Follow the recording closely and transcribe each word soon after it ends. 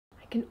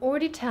can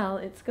already tell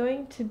it's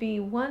going to be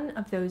one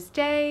of those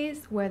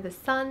days where the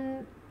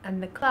sun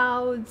and the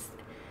clouds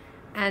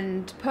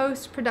and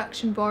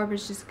post-production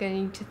Barbara's just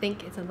going to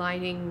think it's a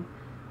lighting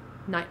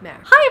nightmare.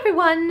 Hi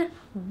everyone!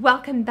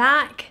 Welcome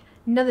back.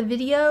 Another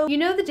video. You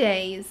know the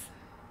days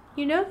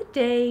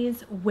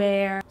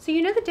where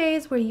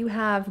you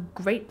have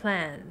great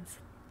plans.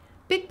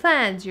 Big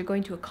plans, you're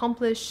going to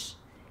accomplish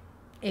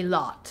a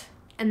lot.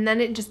 And then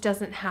it just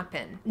doesn't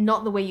happen.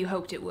 Not the way you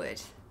hoped it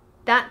would.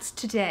 That's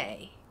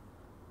today.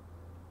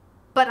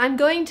 But I'm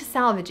going to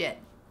salvage it.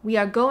 We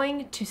are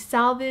going to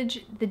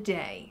salvage the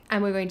day.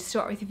 And we're going to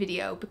start with a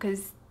video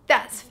because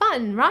that's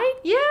fun, right?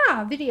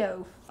 Yeah,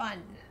 video,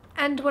 fun.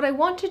 And what I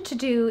wanted to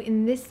do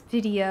in this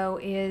video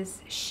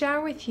is share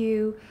with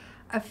you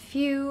a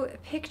few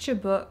picture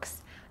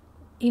books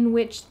in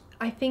which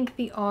I think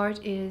the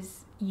art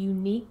is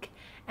unique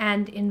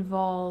and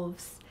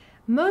involves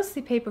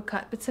mostly paper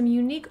cut, but some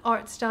unique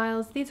art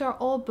styles. These are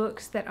all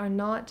books that are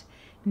not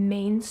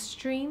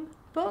mainstream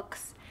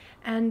books,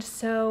 and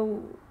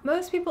so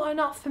most people are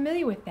not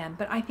familiar with them,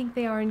 but I think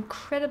they are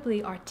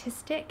incredibly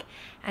artistic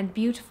and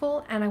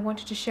beautiful, and I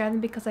wanted to share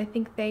them because I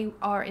think they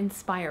are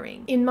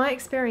inspiring. In my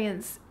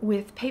experience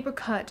with paper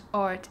cut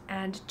art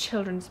and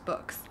children's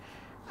books,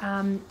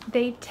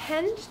 they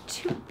tend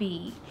to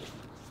be,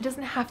 it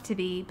doesn't have to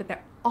be, but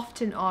there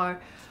often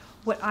are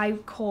what I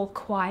call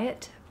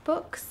quiet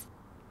books.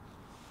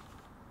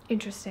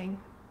 Interesting.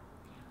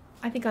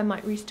 I think I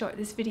might restart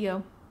this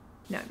video.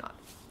 No, not.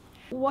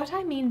 What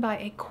I mean by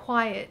a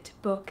quiet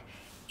book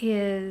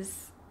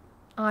is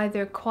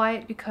either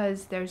quiet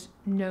because there's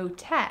no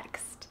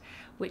text,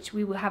 which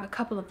we will have a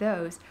couple of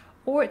those,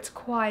 or it's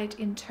quiet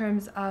in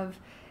terms of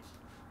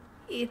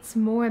it's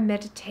more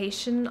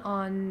meditation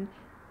on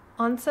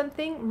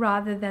something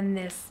rather than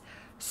this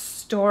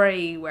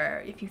story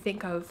where, if you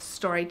think of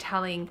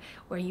storytelling,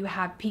 where you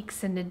have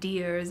peaks and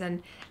nadirs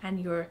and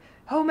you're,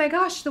 oh my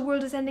gosh, the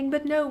world is ending,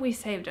 but no, we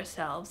saved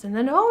ourselves, and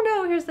then oh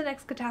no, here's the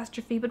next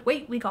catastrophe, but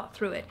wait, we got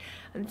through it,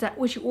 and that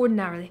which you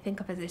ordinarily think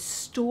of as a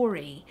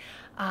story.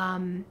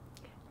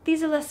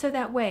 These are less so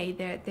that way.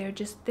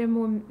 They're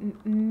more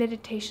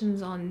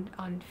meditations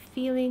on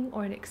feeling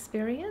or an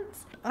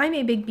experience. I'm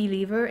a big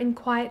believer in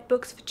quiet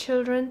books for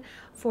children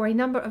for a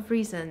number of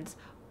reasons.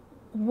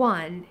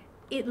 One,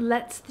 it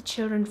lets the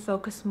children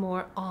focus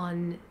more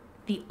on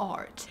the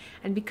art,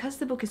 and because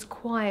the book is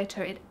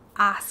quieter, it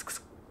asks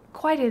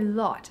quite a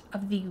lot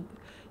of the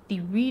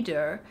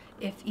reader,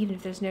 even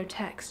if there's no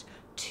text,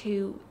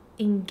 to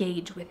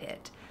engage with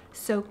it.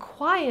 So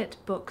quiet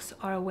books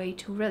are a way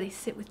to really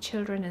sit with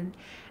children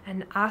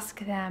and ask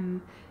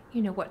them,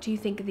 you know, what do you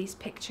think of these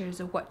pictures,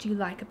 or what do you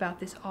like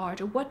about this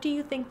art, or what do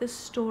you think the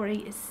story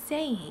is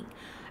saying?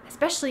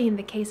 Especially in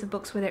the case of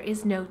books where there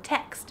is no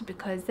text,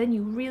 because then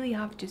you really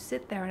have to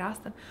sit there and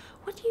ask them,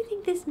 what do you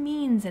think this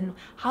means, and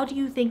how do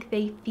you think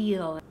they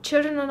feel?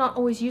 Children are not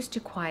always used to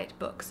quiet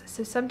books,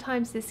 so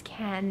sometimes this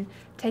can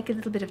take a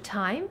little bit of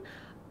time,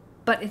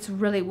 but it's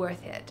really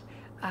worth it.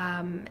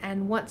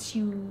 And once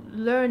you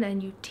learn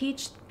and you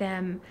teach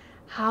them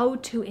how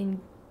to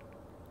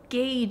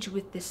engage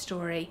with this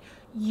story,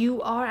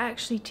 you are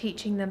actually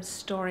teaching them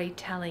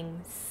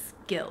storytelling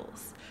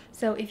skills.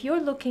 So if you're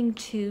looking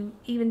to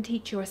even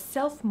teach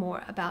yourself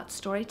more about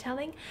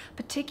storytelling,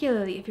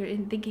 particularly if you're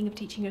thinking of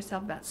teaching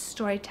yourself about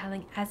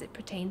storytelling as it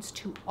pertains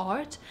to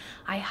art,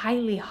 I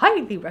highly,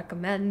 highly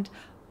recommend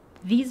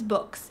these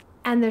books,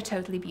 and they're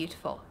totally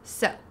beautiful.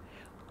 So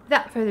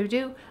without further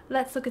ado,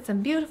 let's look at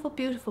some beautiful,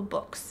 beautiful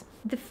books.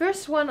 The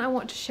first one I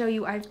want to show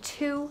you, I have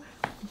two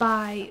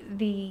by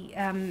the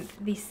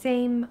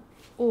same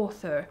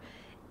author,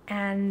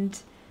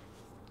 and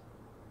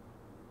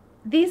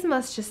these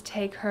must just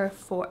take her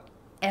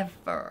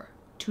forever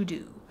to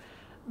do,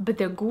 but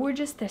they're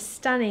gorgeous, they're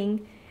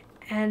stunning,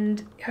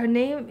 and her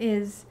name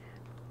is,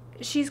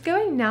 she's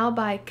going now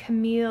by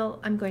Camille,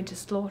 I'm going to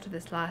slaughter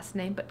this last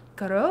name, but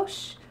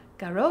Garoche.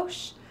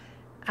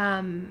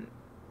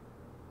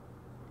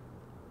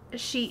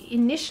 She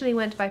initially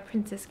went by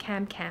Princess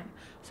Cam Cam,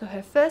 so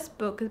her first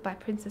book is by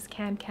Princess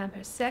Cam Cam,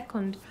 her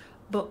second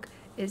book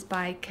is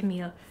by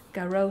Camille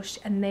Garoche,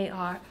 and they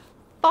are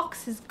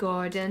Fox's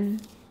Garden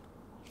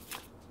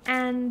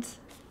and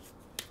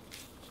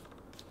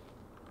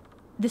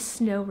The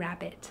Snow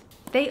Rabbit.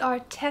 They are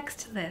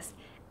textless,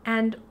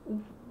 and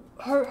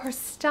her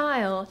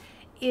style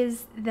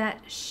is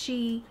that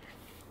she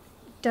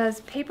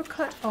does paper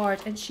cut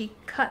art and she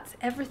cuts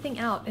everything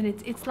out, and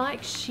it's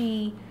like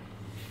she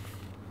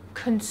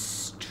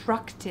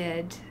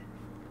constructed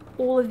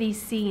all of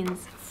these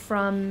scenes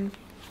from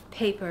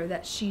paper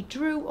that she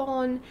drew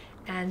on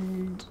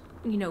and,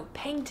 you know,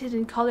 painted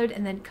and colored,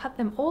 and then cut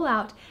them all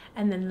out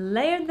and then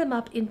layered them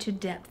up into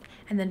depth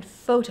and then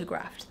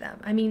photographed them.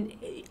 I mean,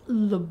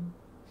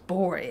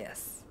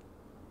 laborious.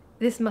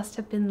 This must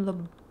have been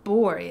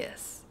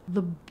laborious.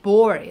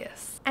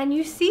 And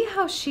you see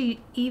how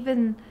she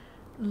even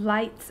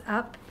lights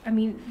up. I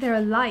mean, there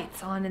are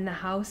lights on in the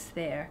house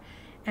there,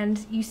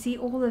 and you see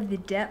all of the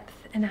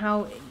depth, and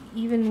how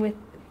even with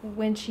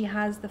when she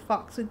has the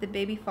fox with the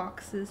baby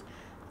foxes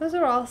Those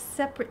are all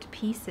separate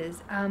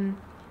pieces.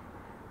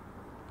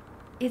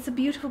 It's a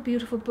beautiful,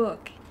 beautiful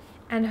book,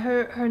 and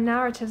her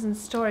narratives and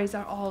stories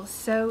are all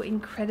so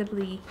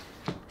incredibly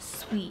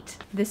sweet.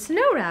 The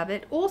Snow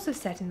Rabbit, also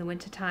set in the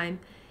wintertime,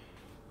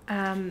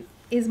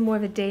 is more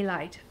of a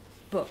daylight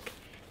book,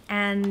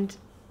 and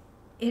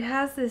it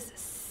has this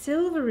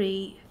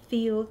silvery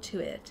feel to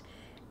it,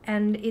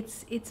 and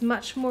it's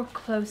much more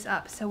close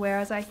up. So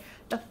whereas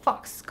the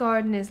Fox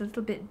Garden is a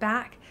little bit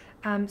back,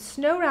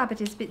 Snow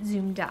Rabbit is a bit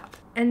zoomed up,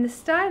 and the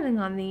styling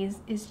on these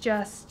is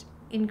just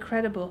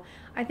incredible.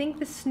 I think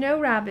the Snow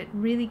Rabbit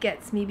really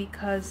gets me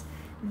because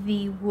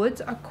the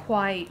woods are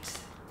quite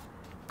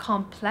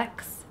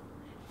complex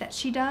that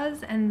she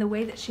does, and the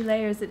way that she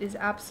layers it is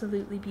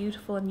absolutely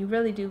beautiful, and you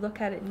really do look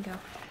at it and go,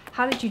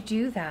 how did you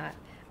do that?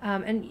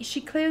 And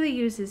she clearly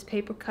uses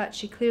paper cut,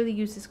 she clearly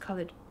uses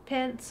colored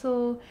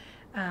pencil,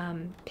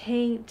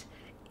 paint.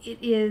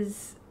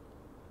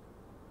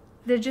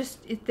 They're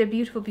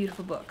beautiful,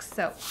 beautiful books.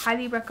 So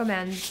highly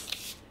recommend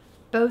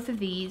both of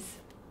these.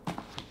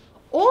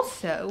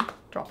 Also,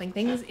 dropping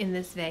things in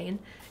this vein,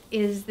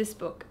 is this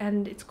book,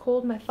 and it's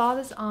called My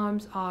Father's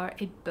Arms Are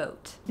a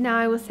Boat. Now,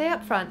 I will say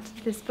up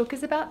front, this book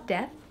is about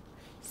death,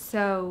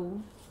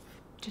 so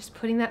just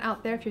putting that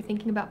out there if you're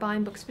thinking about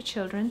buying books for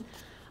children.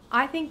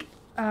 I think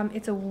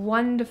it's a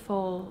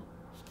wonderful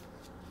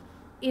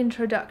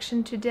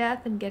introduction to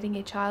death and getting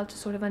a child to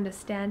sort of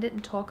understand it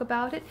and talk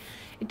about it.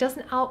 It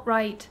doesn't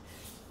outright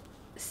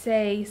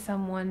say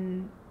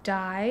someone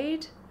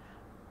died,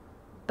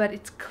 but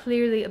it's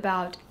clearly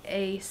about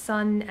a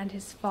son and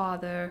his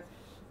father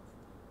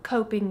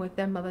coping with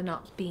their mother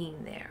not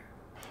being there.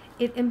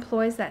 It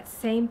employs that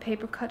same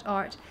paper cut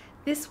art.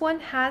 This one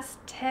has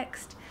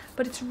text,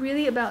 but it's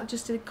really about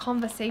just a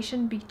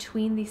conversation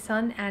between the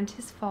son and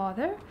his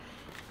father.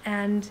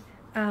 And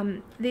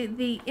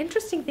the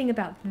interesting thing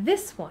about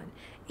this one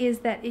is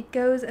that it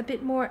goes a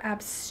bit more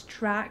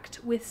abstract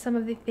with some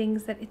of the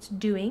things that it's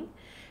doing.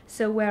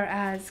 So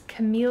whereas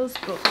Camille's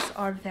books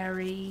are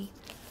very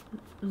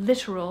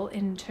literal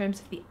in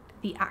terms of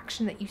the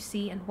action that you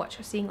see and what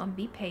you're seeing on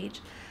the page,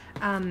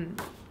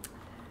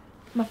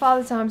 My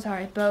Father's Arms Are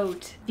a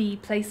Boat, the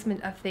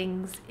placement of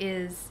things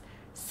is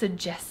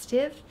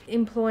suggestive,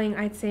 employing,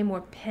 I'd say,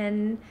 more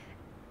pen.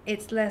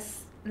 It's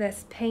less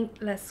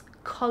paint, less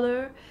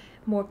color,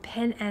 more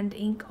pen and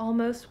ink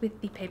almost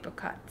with the paper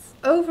cuts.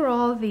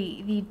 Overall,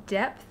 the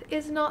depth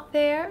is not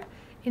there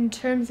in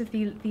terms of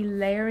the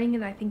layering,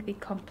 and I think the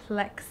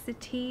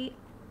complexity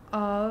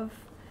of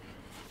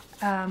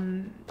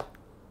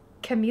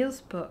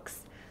Camille's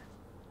books,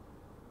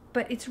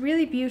 but it's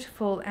really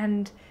beautiful,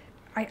 and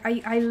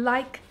I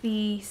like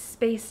the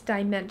space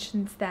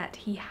dimensions that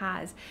he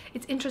has.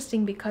 It's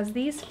interesting because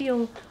these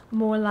feel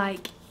more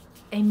like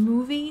a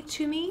movie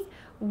to me,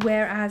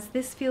 whereas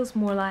this feels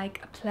more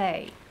like a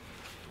play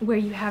where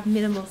you have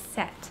minimal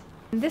set.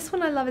 And this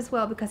one I love as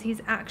well because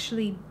he's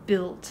actually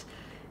built,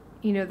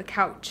 you know, the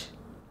couch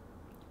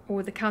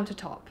or the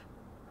countertop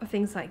or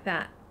things like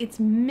that. It's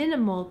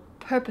minimal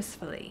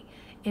purposefully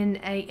in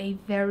a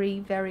very,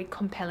 very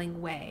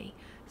compelling way.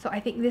 So I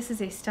think this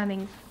is a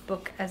stunning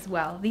book as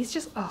well. These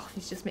just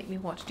make me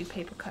want to do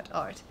paper cut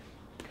art.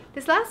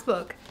 This last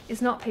book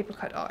is not paper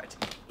cut art.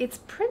 It's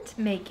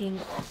printmaking,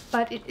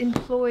 but it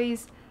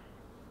employs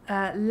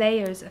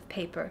layers of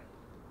paper.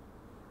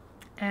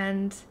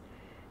 And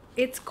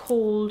it's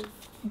called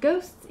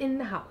Ghosts in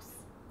the House.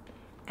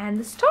 And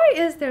the story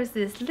is there's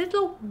this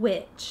little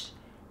witch,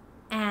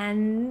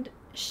 and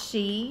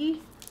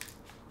she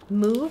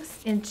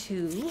moves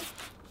into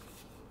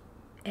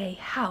a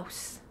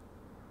house.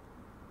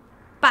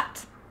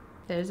 But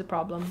there's a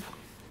problem.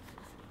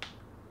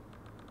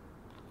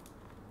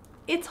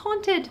 It's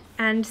haunted.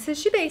 And so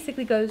she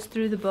basically goes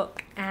through the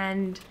book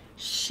and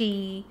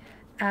she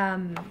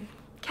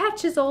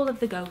catches all of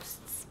the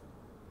ghosts.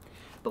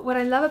 But what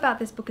I love about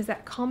this book is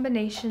that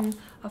combination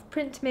of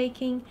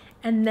printmaking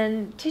and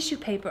then tissue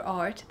paper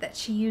art that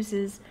she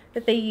uses,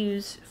 that they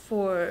use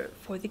for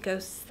the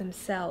ghosts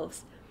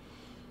themselves.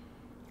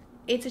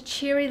 It's a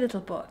cheery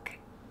little book,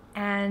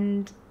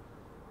 and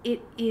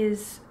it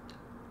is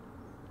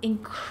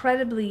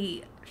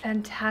incredibly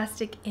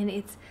fantastic in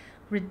its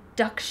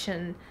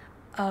reduction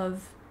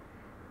of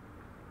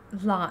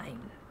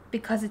line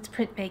because it's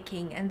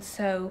printmaking. And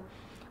so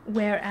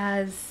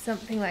whereas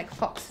something like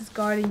Fox's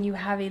Garden, you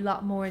have a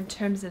lot more in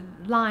terms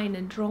of line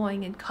and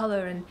drawing and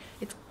color, and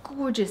it's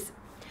gorgeous,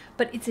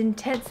 but it's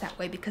intense that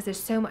way because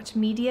there's so much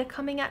media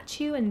coming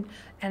at you, and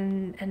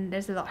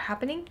there's a lot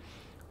happening.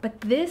 But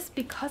this,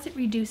 because it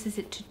reduces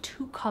it to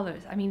two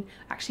colors, I mean,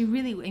 actually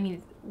really, I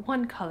mean,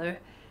 one color,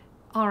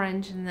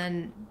 orange, and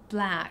then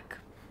black,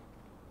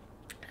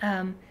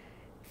 and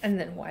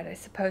then white, I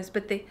suppose,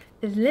 but the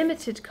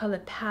limited color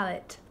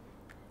palette,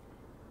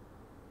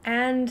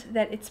 and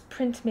that it's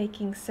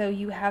printmaking, so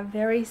you have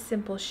very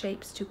simple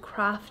shapes to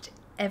craft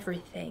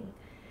everything,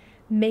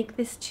 make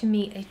this to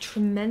me a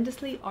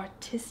tremendously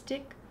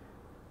artistic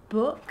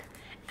book.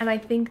 And I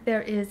think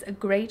there is a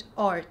great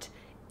art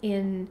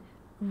in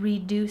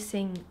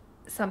reducing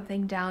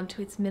something down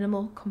to its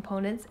minimal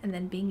components and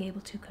then being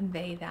able to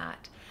convey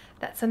that.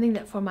 That's something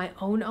that for my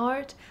own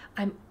art,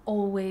 I'm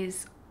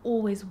always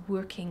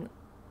working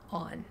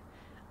on.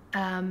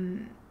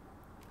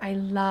 I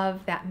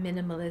love that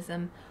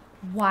minimalism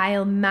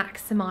while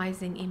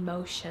maximizing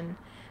emotion.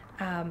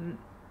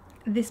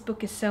 This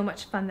book is so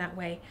much fun that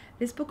way.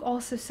 This book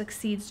also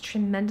succeeds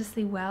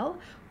tremendously well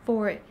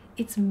for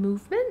its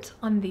movement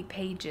on the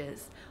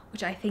pages,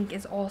 which I think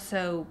is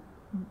also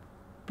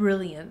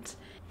brilliant.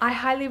 I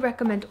highly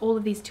recommend all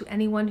of these to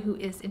anyone who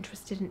is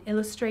interested in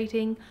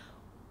illustrating,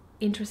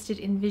 interested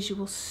in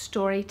visual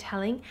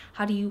storytelling.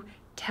 How do you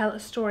tell a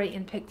story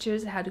in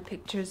pictures? How do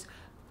pictures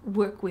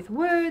work with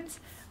words?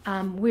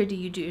 Where do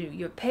you do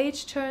your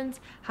page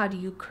turns? How do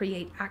you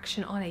create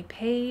action on a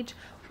page?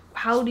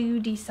 How do you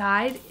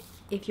decide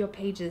if your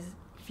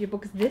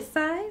book is this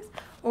size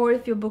or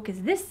if your book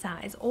is this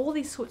size? All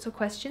these sorts of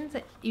questions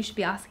that you should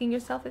be asking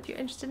yourself if you're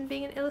interested in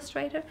being an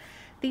illustrator.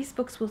 These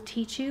books will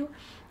teach you.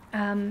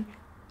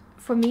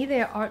 For me,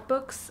 they are art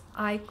books.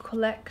 I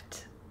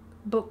collect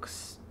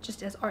books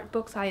just as art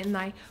books.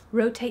 I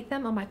rotate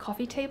them on my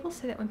coffee table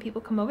so that when people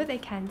come over they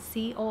can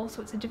see all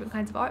sorts of different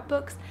kinds of art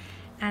books,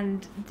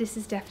 and this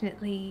is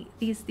definitely,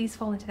 these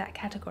fall into that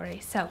category.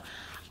 So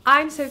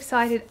I'm so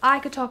excited. I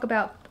could talk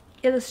about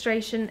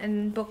illustration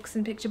and books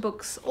and picture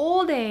books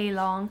all day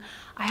long.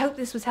 I hope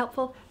this was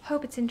helpful.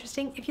 Hope it's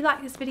interesting. If you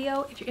like this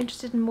video, if you're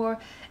interested in more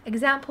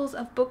examples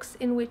of books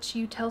in which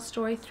you tell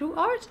story through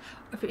art,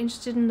 or if you're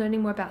interested in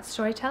learning more about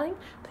storytelling,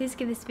 please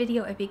give this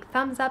video a big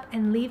thumbs up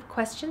and leave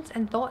questions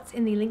and thoughts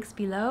in the links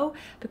below,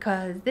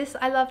 because this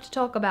I love to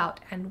talk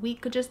about and we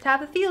could just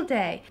have a field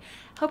day.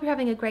 Hope you're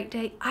having a great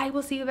day. I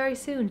will see you very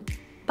soon.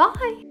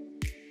 Bye!